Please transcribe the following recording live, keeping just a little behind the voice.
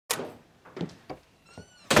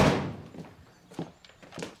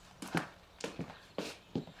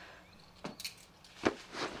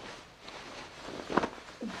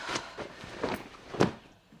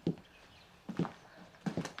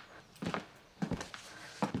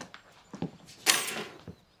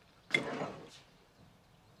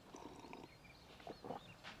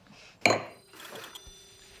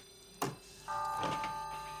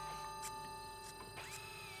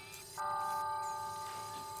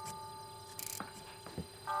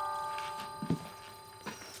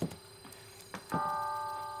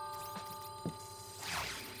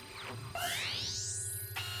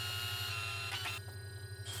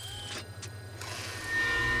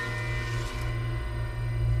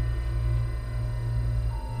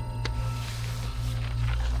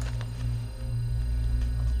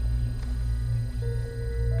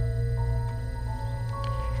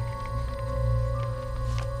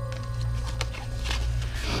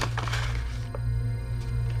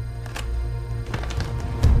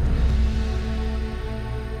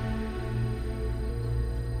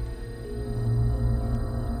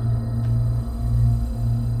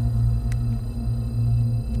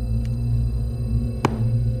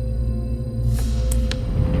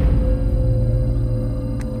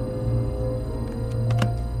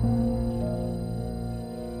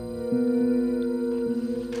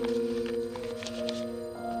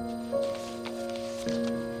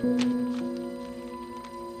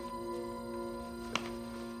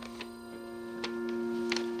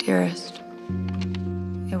wrist.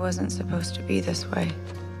 It wasn't supposed to be this way.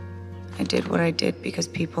 I did what I did because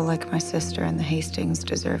people like my sister and the Hastings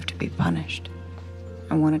deserve to be punished.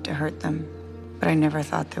 I wanted to hurt them, but I never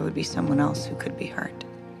thought there would be someone else who could be hurt.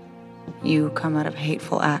 You come out of a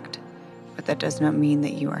hateful act, but that does not mean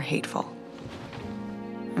that you are hateful.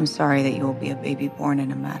 I'm sorry that you will be a baby born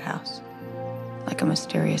in a madhouse, like a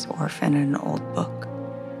mysterious orphan in an old book.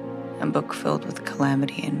 A book filled with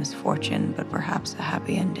calamity and misfortune, but perhaps a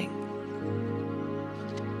happy ending.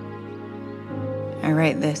 I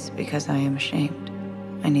write this because I am ashamed.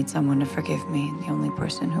 I need someone to forgive me, and the only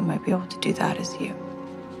person who might be able to do that is you.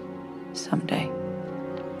 Someday.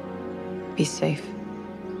 Be safe.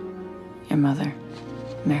 Your mother,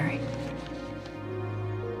 Mary.